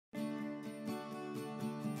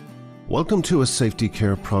Welcome to a Safety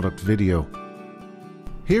Care product video.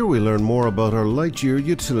 Here we learn more about our Lightyear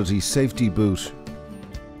utility safety boot.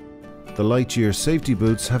 The Lightyear safety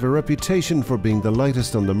boots have a reputation for being the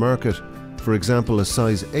lightest on the market. For example, a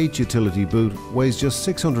size 8 utility boot weighs just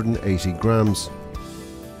 680 grams.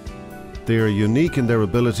 They are unique in their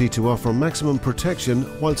ability to offer maximum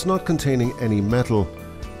protection whilst not containing any metal,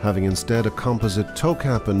 having instead a composite toe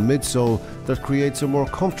cap and midsole that creates a more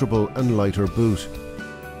comfortable and lighter boot.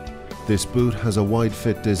 This boot has a wide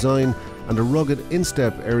fit design and a rugged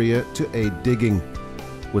instep area to aid digging,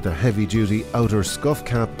 with a heavy-duty outer scuff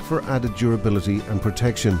cap for added durability and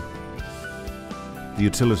protection. The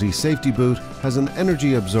utility safety boot has an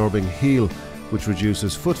energy-absorbing heel, which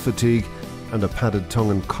reduces foot fatigue, and a padded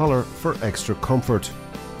tongue and collar for extra comfort.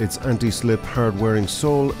 Its anti-slip hard-wearing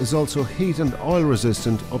sole is also heat and oil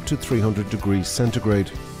resistant up to 300 degrees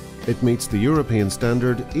centigrade. It meets the European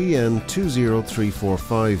standard EN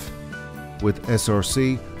 20345 with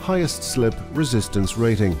SRC highest slip resistance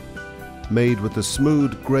rating. Made with the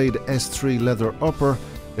smooth grade S3 leather upper,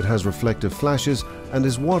 it has reflective flashes and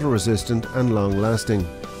is water resistant and long lasting.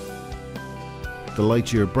 The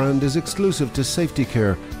Lightyear brand is exclusive to Safety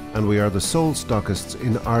Care, and we are the sole stockists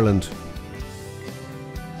in Ireland.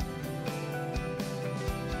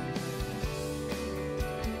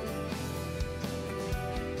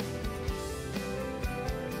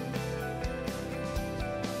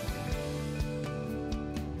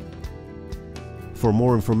 For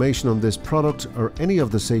more information on this product or any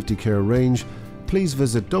of the Safety Care range, please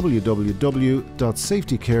visit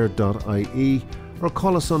www.safetycare.ie or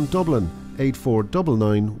call us on Dublin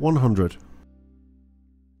 8499 100.